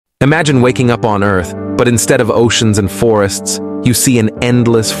Imagine waking up on Earth, but instead of oceans and forests, you see an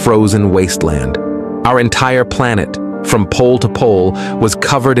endless frozen wasteland. Our entire planet, from pole to pole, was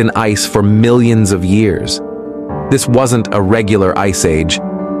covered in ice for millions of years. This wasn't a regular ice age,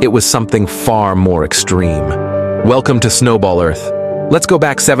 it was something far more extreme. Welcome to Snowball Earth. Let's go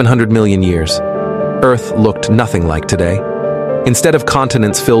back 700 million years. Earth looked nothing like today. Instead of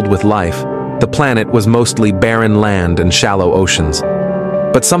continents filled with life, the planet was mostly barren land and shallow oceans.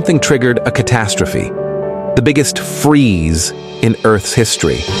 But something triggered a catastrophe. The biggest freeze in Earth's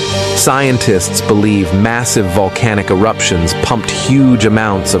history. Scientists believe massive volcanic eruptions pumped huge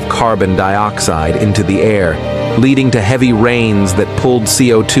amounts of carbon dioxide into the air, leading to heavy rains that pulled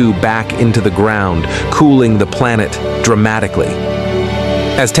CO2 back into the ground, cooling the planet dramatically.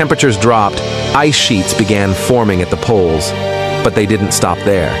 As temperatures dropped, ice sheets began forming at the poles, but they didn't stop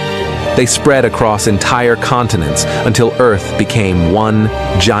there. They spread across entire continents until Earth became one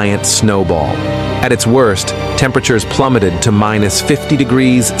giant snowball. At its worst, temperatures plummeted to minus 50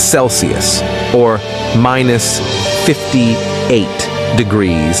 degrees Celsius, or minus 58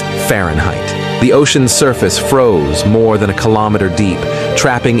 degrees Fahrenheit. The ocean's surface froze more than a kilometer deep,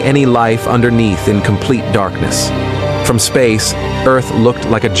 trapping any life underneath in complete darkness. From space, Earth looked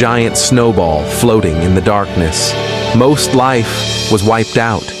like a giant snowball floating in the darkness. Most life was wiped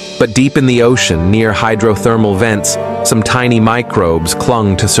out. But deep in the ocean, near hydrothermal vents, some tiny microbes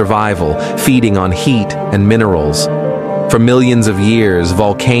clung to survival, feeding on heat and minerals. For millions of years,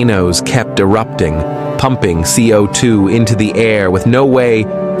 volcanoes kept erupting, pumping CO2 into the air with no way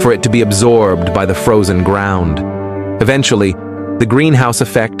for it to be absorbed by the frozen ground. Eventually, the greenhouse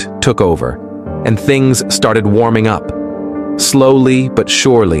effect took over, and things started warming up. Slowly but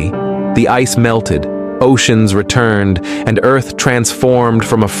surely, the ice melted, oceans returned, and Earth transformed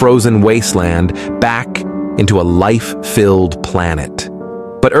from a frozen wasteland back into a life-filled planet.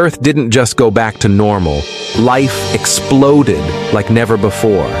 But Earth didn't just go back to normal. Life exploded like never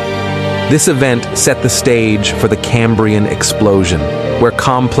before. This event set the stage for the Cambrian explosion, where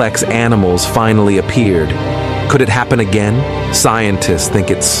complex animals finally appeared. Could it happen again? Scientists think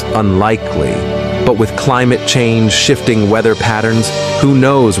it's unlikely. But with climate change, shifting weather patterns, who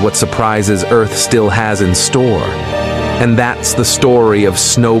knows what surprises Earth still has in store? And that's the story of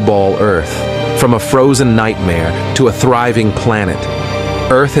Snowball Earth. From a frozen nightmare to a thriving planet,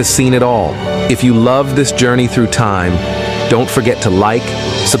 Earth has seen it all. If you love this journey through time, don't forget to like,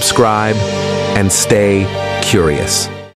 subscribe, and stay curious.